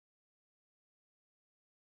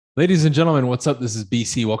Ladies and gentlemen, what's up? This is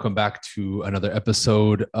BC. Welcome back to another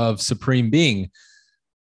episode of Supreme Being.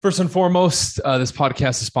 First and foremost, this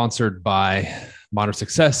podcast is sponsored by Modern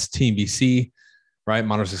Success, Team BC, right?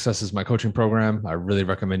 Modern Success is my coaching program. I really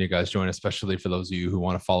recommend you guys join, especially for those of you who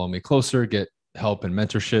want to follow me closer, get help and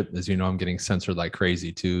mentorship. As you know, I'm getting censored like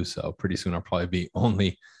crazy too. So pretty soon I'll probably be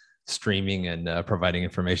only streaming and providing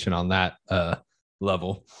information on that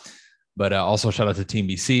level. But also shout out to Team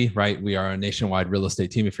BC, right? We are a nationwide real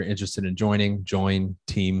estate team. If you're interested in joining, join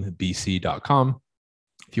teambc.com.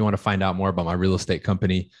 If you want to find out more about my real estate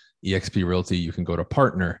company, eXp Realty, you can go to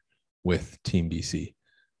partner with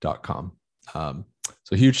teambc.com. So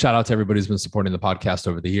huge shout out to everybody who's been supporting the podcast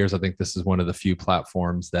over the years. I think this is one of the few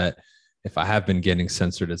platforms that if I have been getting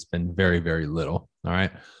censored, it's been very, very little. All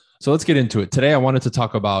right. So let's get into it. Today, I wanted to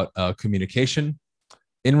talk about communication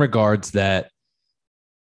in regards that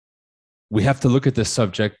we have to look at this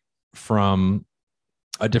subject from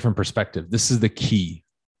a different perspective. This is the key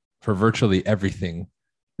for virtually everything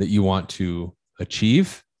that you want to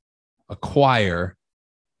achieve, acquire,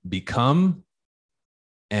 become,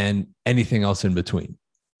 and anything else in between.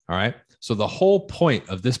 All right. So the whole point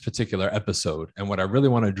of this particular episode, and what I really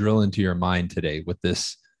want to drill into your mind today with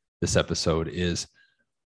this episode, is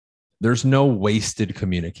there's no wasted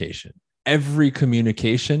communication. Every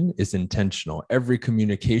communication is intentional. Every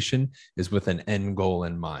communication is with an end goal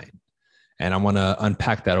in mind. And I want to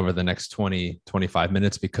unpack that over the next 20, 25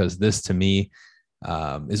 minutes, because this to me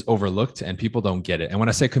is overlooked and people don't get it. And when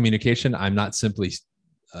I say communication, I'm not simply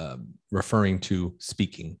referring to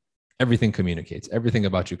speaking. Everything communicates. Everything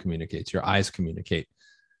about you communicates. Your eyes communicate.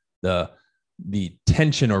 The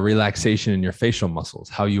tension or relaxation in your facial muscles,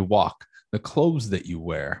 how you walk, the clothes that you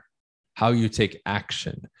wear, how you take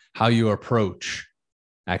action, how you approach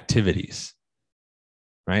activities,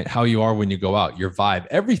 right? How you are when you go out, your vibe,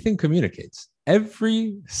 everything communicates.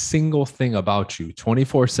 Every single thing about you,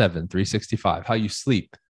 24/7, 365, how you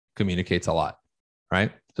sleep communicates a lot,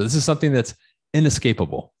 right? So this is something that's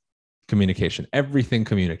inescapable. Communication, everything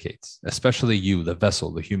communicates, especially you, the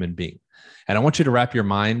vessel, the human being. And I want you to wrap your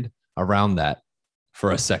mind around that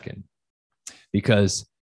for a second, because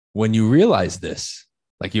when you realize this,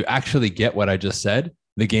 like you actually get what I just said,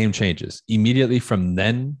 the game changes immediately from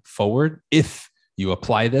then forward. If you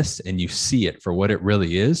apply this and you see it for what it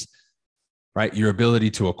really is, right? Your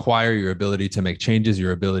ability to acquire, your ability to make changes,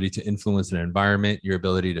 your ability to influence an environment, your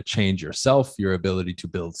ability to change yourself, your ability to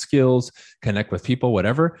build skills, connect with people,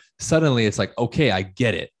 whatever. Suddenly it's like, okay, I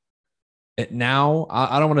get it. It now,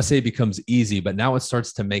 I don't want to say it becomes easy, but now it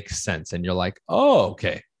starts to make sense. And you're like, oh,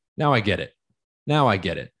 okay, now I get it. Now I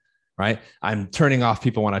get it. Right? I'm turning off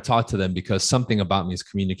people when I talk to them because something about me is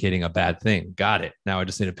communicating a bad thing. Got it. Now I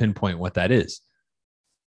just need to pinpoint what that is.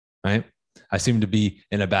 Right? I seem to be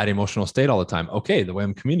in a bad emotional state all the time. Okay, the way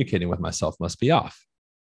I'm communicating with myself must be off.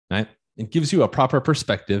 Right? It gives you a proper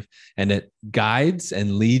perspective, and it guides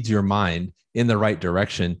and leads your mind in the right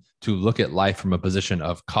direction to look at life from a position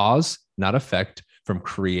of cause, not effect, from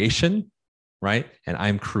creation, right? And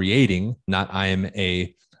I'm creating, not I am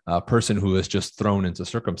a person who is just thrown into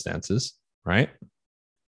circumstances, right?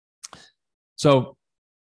 So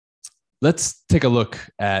let's take a look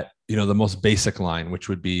at, the most basic line, which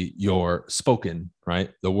would be your spoken,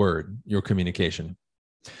 right? The word, your communication.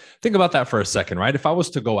 Think about that for a second, right? If I was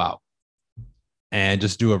to go out and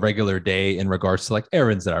just do a regular day in regards to like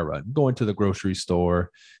errands that I run, going to the grocery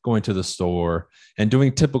store, going to the store, and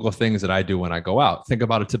doing typical things that I do when I go out. Think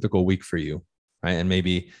about a typical week for you, right? And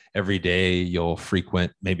maybe every day you'll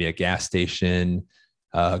frequent maybe a gas station,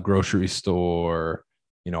 a grocery store,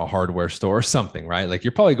 a hardware store or something, right? Like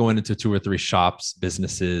you're probably going into 2 or 3 shops,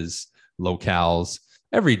 businesses, locales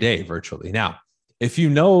every day virtually. Now, if you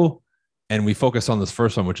know, and we focus on this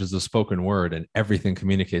first one, which is the spoken word, and everything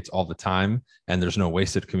communicates all the time, and there's no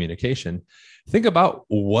wasted communication, think about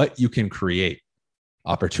what you can create,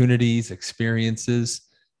 opportunities, experiences,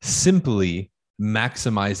 simply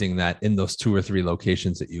maximizing that in those 2 or 3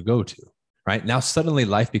 locations that you go to. Right now, suddenly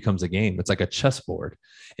life becomes a game. It's like a chessboard.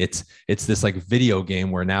 It's this like video game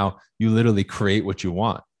where now you literally create what you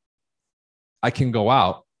want. I can go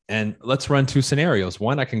out and let's run 2 scenarios.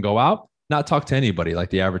 One, I can go out, not talk to anybody like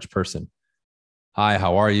the average person. Hi,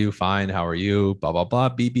 how are you? Fine. How are you? Blah, blah, blah.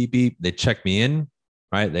 Beep, beep, beep. They check me in,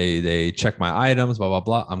 right? They check my items, blah, blah,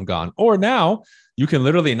 blah. I'm gone. Or now you can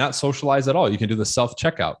literally not socialize at all. You can do the self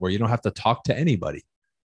checkout where you don't have to talk to anybody.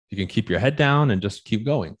 You can keep your head down and just keep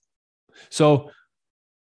going. So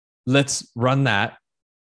let's run that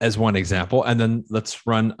as one example. And then let's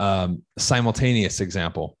run a simultaneous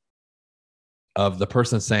example of the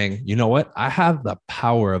person saying, you know what? I have the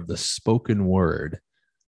power of the spoken word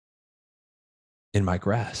in my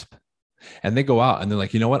grasp. And they go out and they're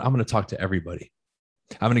like, you know what? I'm going to talk to everybody.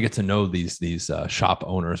 I'm going to get to know these shop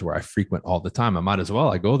owners where I frequent all the time. I might as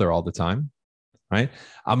well. I go there all the time, right?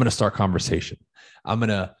 I'm going to start conversation. I'm going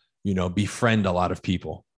to, befriend a lot of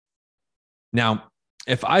people. Now,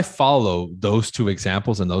 if I follow those two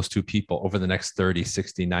examples and those two people over the next 30,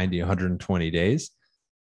 60, 90, 120 days,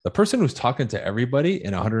 the person who's talking to everybody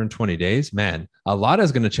in 120 days, man, a lot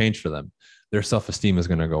is going to change for them. Their self-esteem is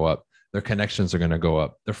going to go up. Their connections are going to go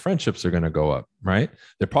up. Their friendships are going to go up, right?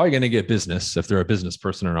 They're probably going to get business if they're a business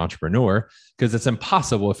person or an entrepreneur, because it's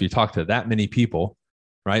impossible if you talk to that many people,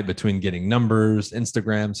 right? Between getting numbers,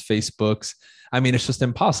 Instagrams, Facebooks. I mean, it's just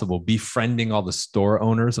impossible. Befriending all the store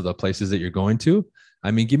owners of the places that you're going to.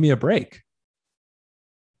 I mean, give me a break.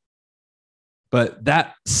 But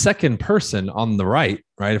that second person on the right,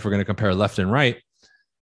 if we're going to compare left and right,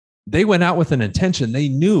 they went out with an intention. They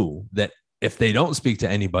knew that if they don't speak to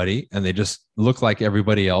anybody and they just look like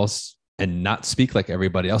everybody else and not speak like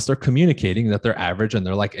everybody else, they're communicating that they're average and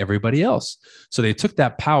they're like everybody else. So they took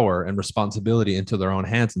that power and responsibility into their own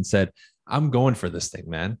hands and said, I'm going for this thing,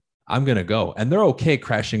 man. I'm going to go. And they're okay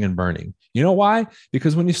crashing and burning. You know why?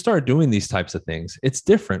 Because when you start doing these types of things, it's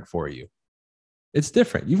different for you. It's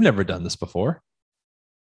different. You've never done this before.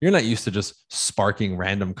 You're not used to just sparking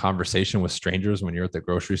random conversation with strangers when you're at the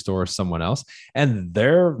grocery store or someone else, and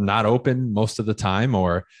they're not open most of the time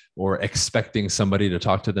or expecting somebody to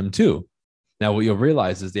talk to them too. Now, what you'll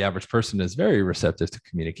realize is the average person is very receptive to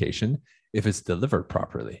communication if it's delivered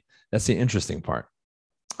properly. That's the interesting part,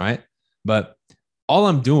 right? But all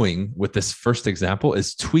I'm doing with this first example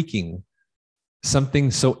is tweaking something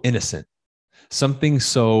so innocent, something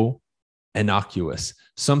so innocuous,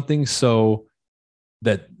 something so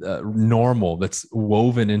that normal, that's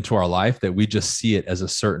woven into our life that we just see it as a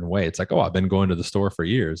certain way. It's like, oh, I've been going to the store for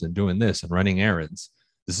years and doing this and running errands.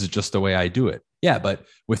 This is just the way I do it. Yeah, but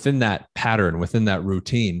within that pattern, within that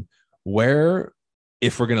routine, where,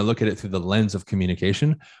 if we're going to look at it through the lens of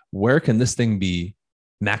communication, where can this thing be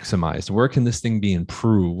maximized? Where can this thing be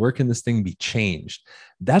improved? Where can this thing be changed?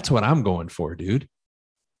 That's what I'm going for, dude.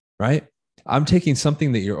 Right? I'm taking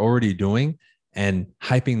something that you're already doing and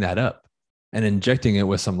hyping that up and injecting it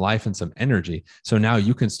with some life and some energy. So now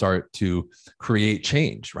you can start to create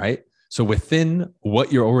change, right? So within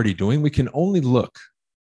what you're already doing, we can only look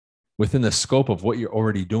within the scope of what you're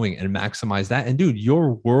already doing and maximize that. And dude,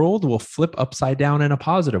 your world will flip upside down in a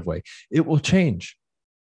positive way. It will change.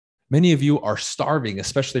 Many of you are starving,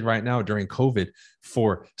 especially right now during COVID,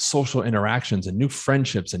 for social interactions and new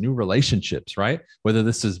friendships and new relationships, right? Whether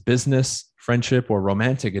this is business, friendship, or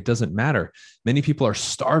romantic, it doesn't matter. Many people are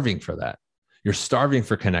starving for that. You're starving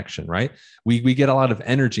for connection, right? We get a lot of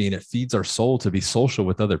energy and it feeds our soul to be social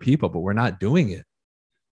with other people, but we're not doing it.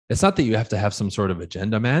 It's not that you have to have some sort of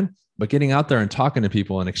agenda, man, but getting out there and talking to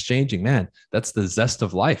people and exchanging, man, that's the zest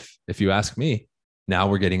of life, if you ask me. Now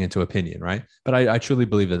we're getting into opinion, right? But I truly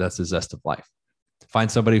believe that that's the zest of life.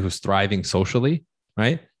 Find somebody who's thriving socially,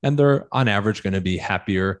 right? And they're on average going to be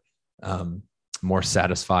happier, more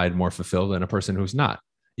satisfied, more fulfilled than a person who's not.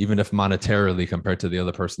 Even if monetarily compared to the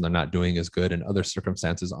other person, they're not doing as good and other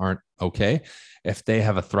circumstances aren't okay. If they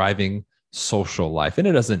have a thriving social life, and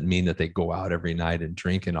it doesn't mean that they go out every night and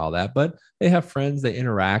drink and all that, but they have friends, they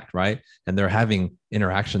interact, right? And they're having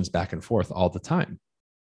interactions back and forth all the time.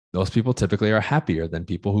 Those people typically are happier than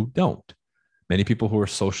people who don't. Many people who are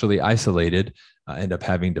socially isolated end up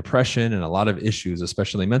having depression and a lot of issues,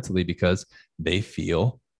 especially mentally, because they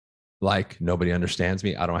feel like nobody understands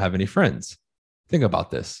me. I don't have any friends. Think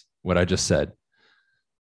about this, what I just said.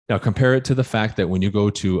 Now compare it to the fact that when you go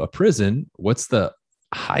to a prison, what's the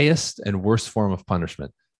highest and worst form of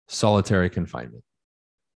punishment? Solitary confinement,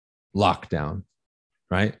 lockdown,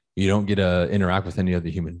 right? You don't get to interact with any other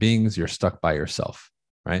human beings. You're stuck by yourself,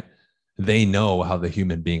 right? They know how the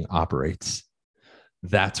human being operates.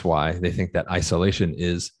 That's why they think that isolation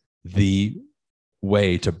is the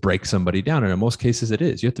way to break somebody down. And in most cases, it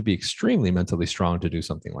is. You have to be extremely mentally strong to do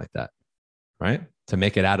something like that, right? To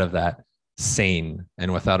make it out of that sane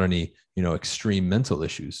and without any, extreme mental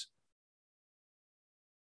issues.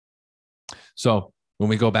 So when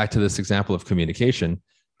we go back to this example of communication,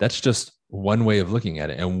 that's just one way of looking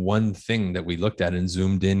at it. And one thing that we looked at and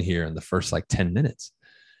zoomed in here in the first 10 minutes.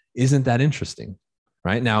 Isn't that interesting?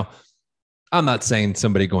 Right now, I'm not saying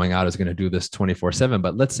somebody going out is going to do this 24/7,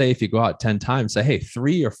 but let's say if you go out 10 times, say, hey,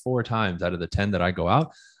 3 or 4 times out of the 10 that I go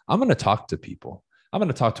out, I'm going to talk to people. I'm going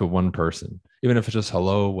to talk to one person, even if it's just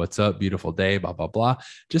hello, what's up, beautiful day, blah, blah, blah,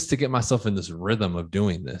 just to get myself in this rhythm of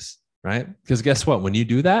doing this, right? Because guess what? When you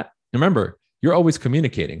do that, remember, you're always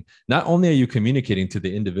communicating. Not only are you communicating to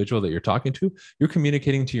the individual that you're talking to, you're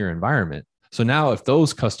communicating to your environment. So now if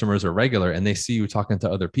those customers are regular and they see you talking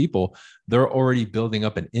to other people, they're already building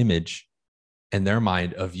up an image in their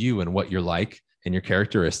mind of you and what you're like and your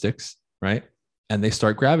characteristics, right? And they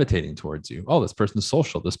start gravitating towards you. Oh, this person's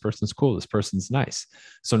social. This person's cool. This person's nice.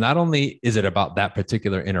 So not only is it about that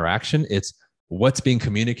particular interaction, it's what's being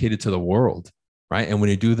communicated to the world, right? And when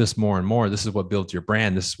you do this more and more, this is what builds your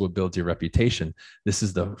brand. This is what builds your reputation. This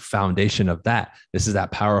is the foundation of that. This is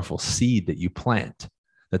that powerful seed that you plant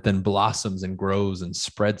that then blossoms and grows and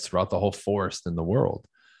spreads throughout the whole forest and the world.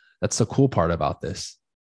 That's the cool part about this,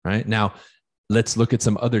 right? Now, let's look at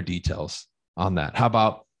some other details on that. How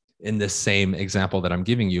about in this same example that I'm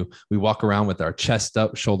giving you, we walk around with our chest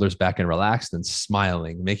up, shoulders back and relaxed and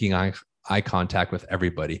smiling, making eye contact with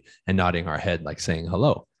everybody and nodding our head like saying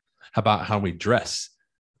hello. How about how we dress?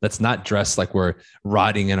 Let's not dress like we're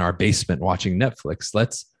rotting in our basement watching Netflix.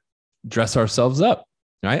 Let's dress ourselves up,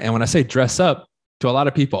 right? And when I say dress up, to a lot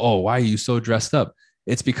of people, oh, why are you so dressed up?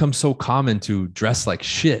 It's become so common to dress like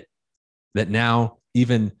shit that now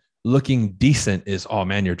even looking decent is, oh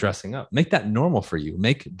man, you're dressing up. Make that normal for you.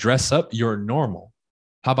 Make dress up your normal.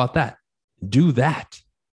 How about that? Do that.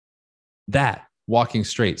 That, walking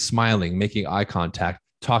straight, smiling, making eye contact,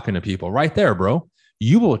 talking to people right there, bro.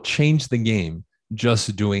 You will change the game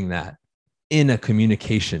just doing that in a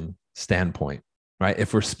communication standpoint, right?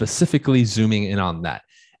 If we're specifically zooming in on that,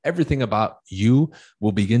 everything about you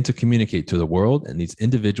will begin to communicate to the world and these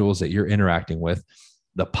individuals that you're interacting with,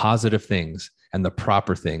 the positive things and the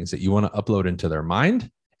proper things that you want to upload into their mind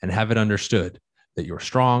and have it understood that you're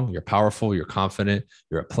strong, you're powerful, you're confident,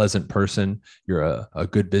 you're a pleasant person, you're a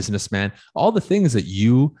good businessman, all the things that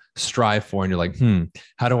you strive for. And you're like,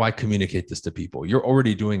 how do I communicate this to people? You're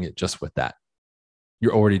already doing it just with that.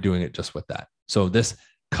 You're already doing it just with that. So this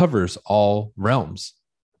covers all realms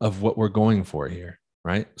of what we're going for here.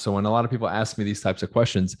 Right. So when a lot of people ask me these types of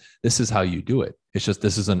questions, this is how you do it. It's just,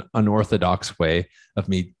 this is an unorthodox way of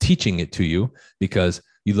me teaching it to you, because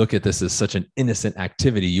you look at this as such an innocent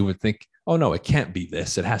activity. You would think, oh no, it can't be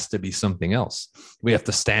this. It has to be something else. We have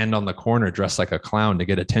to stand on the corner dressed like a clown to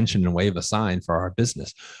get attention and wave a sign for our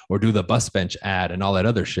business, or do the bus bench ad and all that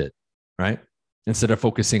other shit. Right. Instead of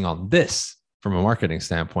focusing on this from a marketing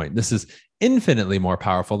standpoint, this is infinitely more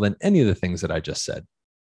powerful than any of the things that I just said.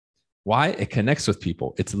 Why? It connects with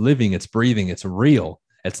people. It's living, it's breathing, it's real.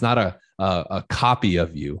 It's not a copy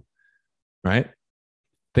of you, right?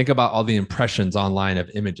 Think about all the impressions online of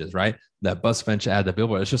images, right? That bus bench ad, the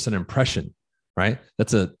billboard, it's just an impression, right?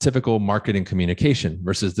 That's a typical marketing communication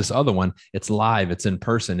versus this other one. It's live, it's in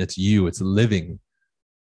person, it's you, it's living.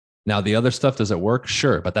 Now, the other stuff, does it work?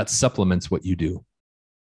 Sure, but that supplements what you do.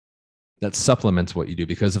 That supplements what you do,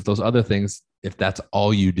 because if those other things, if that's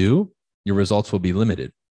all you do, your results will be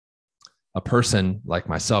limited. A person like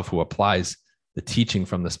myself who applies the teaching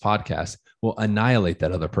from this podcast will annihilate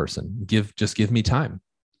that other person. Just give me time.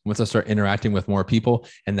 Once I start interacting with more people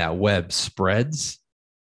and that web spreads,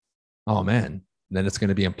 oh man, then it's going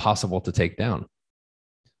to be impossible to take down,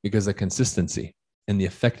 because the consistency and the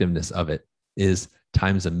effectiveness of it is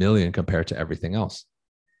times a million compared to everything else.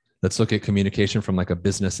 Let's look at communication from like a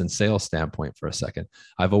business and sales standpoint for a second.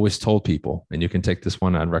 I've always told people, and you can take this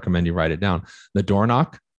one, I'd recommend you write it down. The door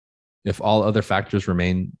knock, if all other factors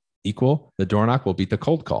remain equal, the door knock will beat the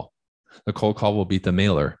cold call. The cold call will beat the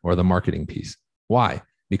mailer or the marketing piece. Why?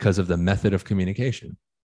 Because of the method of communication.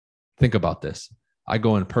 Think about this. I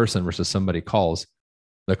go in person versus somebody calls.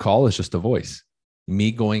 The call is just a voice.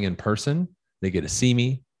 Me going in person, they get to see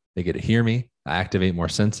me, they get to hear me, I activate more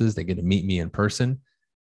senses, they get to meet me in person.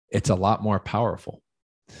 It's a lot more powerful.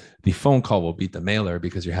 The phone call will beat the mailer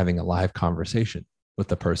because you're having a live conversation with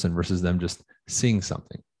the person versus them just seeing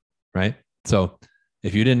something. Right? So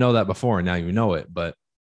if you didn't know that before, now you know it, but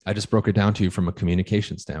I just broke it down to you from a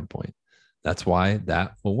communication standpoint. That's why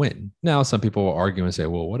that will win. Now, some people will argue and say,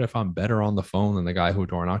 well, what if I'm better on the phone than the guy who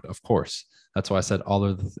door knocked? Of course. That's why I said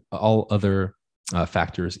all other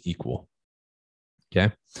factors equal.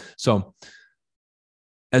 Okay. So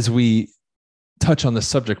as we touch on the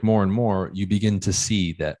subject more and more, you begin to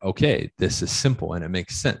see that, okay, this is simple and it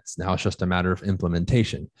makes sense. Now it's just a matter of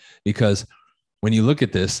implementation, because when you look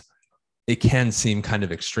at this, it can seem kind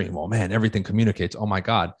of extreme. Oh man, everything communicates. Oh my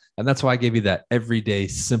God. And that's why I gave you that everyday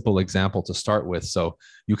simple example to start with. So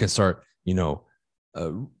you can start,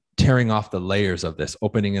 tearing off the layers of this,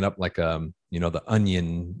 opening it up like, the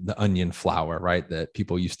onion flour, right? That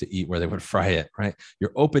people used to eat where they would fry it, right?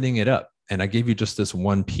 You're opening it up. And I gave you just this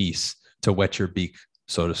one piece to wet your beak,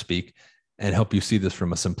 so to speak, and help you see this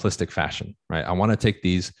from a simplistic fashion, right? I want to take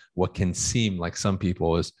these, what can seem like some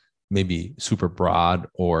people is maybe super broad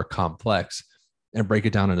or complex, and break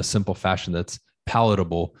it down in a simple fashion that's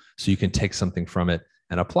palatable so you can take something from it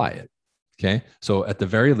and apply it. Okay. So at the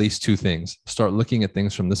very least, two things: start looking at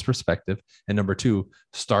things from this perspective. And number two,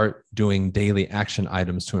 start doing daily action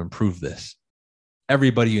items to improve this.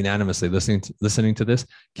 Everybody unanimously listening to this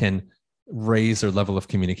can raise their level of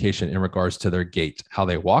communication in regards to their gait, how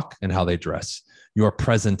they walk and how they dress, your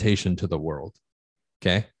presentation to the world.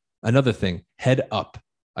 Okay. Another thing, head up.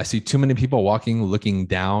 I see too many people walking, looking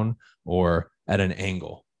down or at an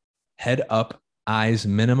angle. Head up, eyes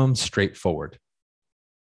minimum straight forward.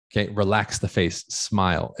 Okay. Relax the face,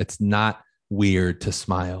 smile. It's not weird to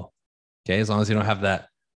smile. Okay. As long as you don't have that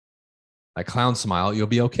clown smile, you'll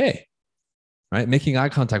be okay. Right. Making eye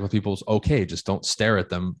contact with people is okay. Just don't stare at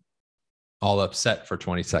them all upset for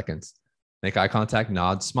 20 seconds. Make eye contact,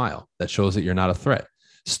 nod, smile. That shows that you're not a threat.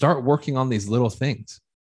 Start working on these little things.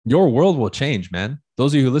 Your world will change, man.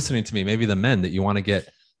 Those of you who are listening to me, maybe the men that you want to get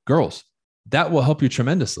girls, that will help you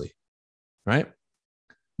tremendously. Right.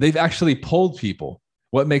 They've actually polled people.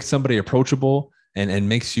 What makes somebody approachable and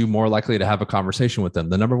makes you more likely to have a conversation with them?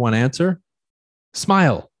 The number one answer,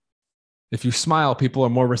 smile. If you smile, people are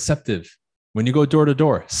more receptive. When you go door to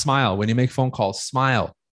door, smile. When you make phone calls,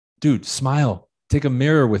 smile. Dude, smile. Take a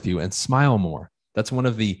mirror with you and smile more. That's one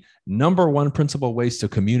of the number one principal ways to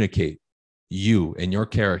communicate you and your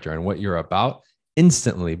character and what you're about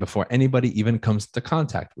instantly before anybody even comes into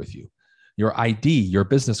contact with you. Your ID, your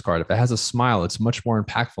business card, if it has a smile, it's much more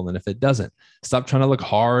impactful than if it doesn't. Stop trying to look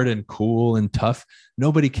hard and cool and tough.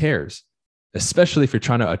 Nobody cares, especially if you're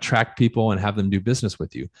trying to attract people and have them do business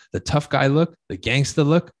with you. The tough guy look, the gangster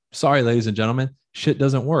look, sorry, ladies and gentlemen, shit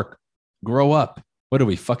doesn't work. Grow up. What are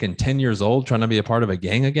we, fucking 10 years old trying to be a part of a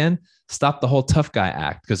gang again? Stop the whole tough guy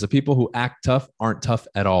act, because the people who act tough aren't tough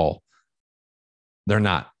at all. They're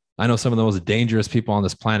not. I know some of the most dangerous people on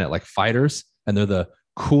this planet, like fighters, and they're the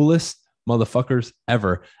coolest motherfuckers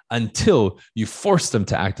ever until you force them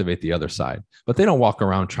to activate the other side. But they don't walk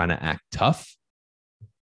around trying to act tough,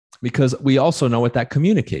 because we also know what that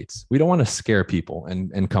communicates. We don't want to scare people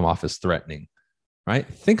and come off as threatening, right?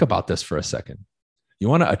 Think about this for a second. You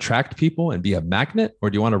want to attract people and be a magnet, or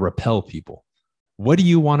do you want to repel people? What do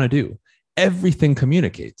you want to do? Everything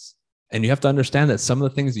communicates. And you have to understand that some of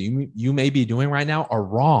the things that you may be doing right now are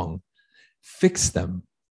wrong. Fix them.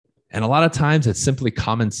 And a lot of times it's simply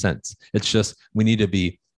common sense. It's just we need to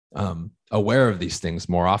be aware of these things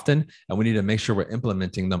more often, and we need to make sure we're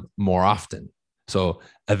implementing them more often. So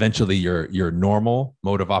eventually your normal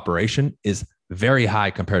mode of operation is very high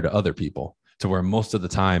compared to other people, to where most of the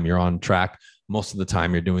time you're on track, most of the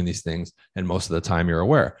time you're doing these things, and most of the time you're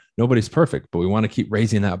aware. Nobody's perfect, but we want to keep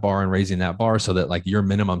raising that bar so that like your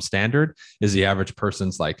minimum standard is the average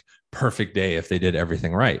person's like perfect day if they did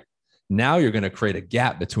everything right. Now you're going to create a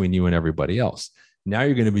gap between you and everybody else. Now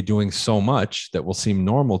you're going to be doing so much that will seem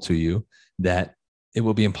normal to you that it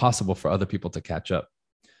will be impossible for other people to catch up.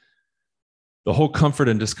 The whole comfort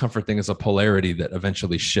and discomfort thing is a polarity that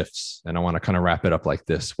eventually shifts. And I want to kind of wrap it up like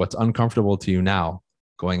this. What's uncomfortable to you now,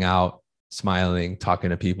 going out, smiling, talking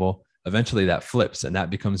to people, eventually that flips and that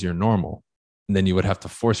becomes your normal. And then you would have to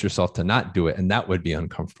force yourself to not do it. And that would be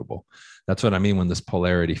uncomfortable. That's what I mean when this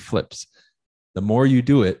polarity flips. The more you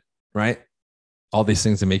do it, right? All these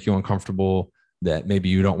things that make you uncomfortable, that maybe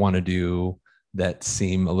you don't want to do, that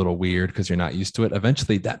seem a little weird because you're not used to it.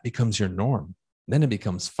 Eventually that becomes your norm. Then it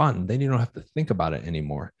becomes fun. Then you don't have to think about it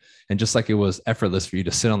anymore. And just like it was effortless for you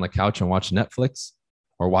to sit on the couch and watch Netflix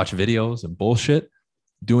or watch videos and bullshit,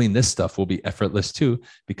 doing this stuff will be effortless too,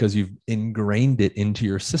 because you've ingrained it into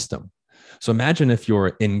your system. So imagine if your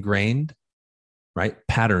ingrained, right,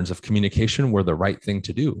 patterns of communication were the right thing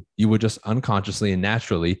to do. You would just unconsciously and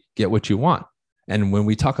naturally get what you want. And when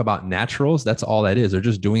we talk about naturals, that's all that is. They're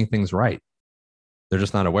just doing things right. They're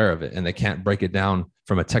just not aware of it. And they can't break it down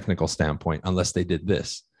from a technical standpoint unless they did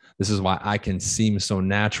this. This is why I can seem so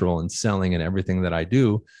natural in selling and everything that I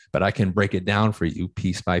do, but I can break it down for you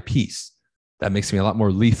piece by piece. That makes me a lot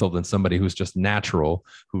more lethal than somebody who's just natural,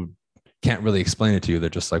 who can't really explain it to you. They're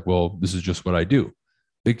just like, well, this is just what I do.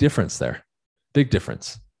 Big difference there. Big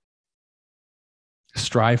difference.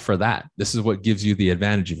 Strive for that. This is what gives you the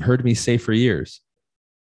advantage. You've heard me say for years,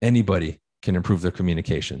 anybody can improve their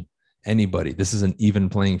communication. Anybody. This is an even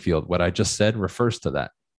playing field. What I just said refers to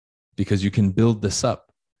that, because you can build this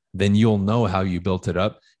up. Then you'll know how you built it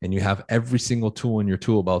up, and you have every single tool in your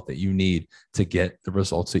tool belt that you need to get the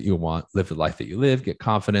results that you want, live the life that you live, get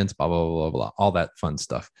confidence, blah, blah, blah, blah, blah, all that fun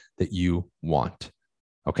stuff that you want.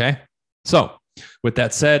 Okay. So with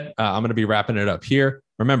that said, I'm going to be wrapping it up here.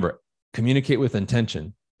 Remember, communicate with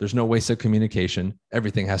intention. There's no wasted communication.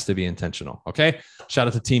 Everything has to be intentional. Okay. Shout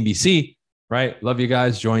out to Team BC, right? Love you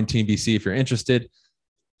guys. Join Team BC if you're interested.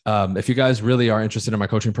 If you guys really are interested in my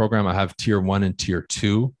coaching program, I have tier 1 and tier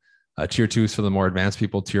 2. Tier 2 is for the more advanced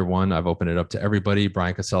people. Tier 1, I've opened it up to everybody,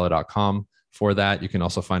 briancasella.com for that. You can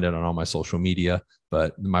also find it on all my social media,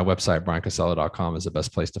 but my website, briancasella.com, is the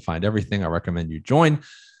best place to find everything. I recommend you join.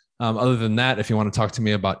 Other than that, if you want to talk to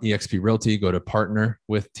me about eXp Realty, go to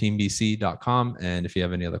partnerwithteambc.com. And if you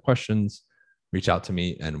have any other questions, reach out to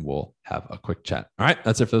me and we'll have a quick chat. All right,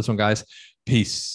 that's it for this one, guys. Peace.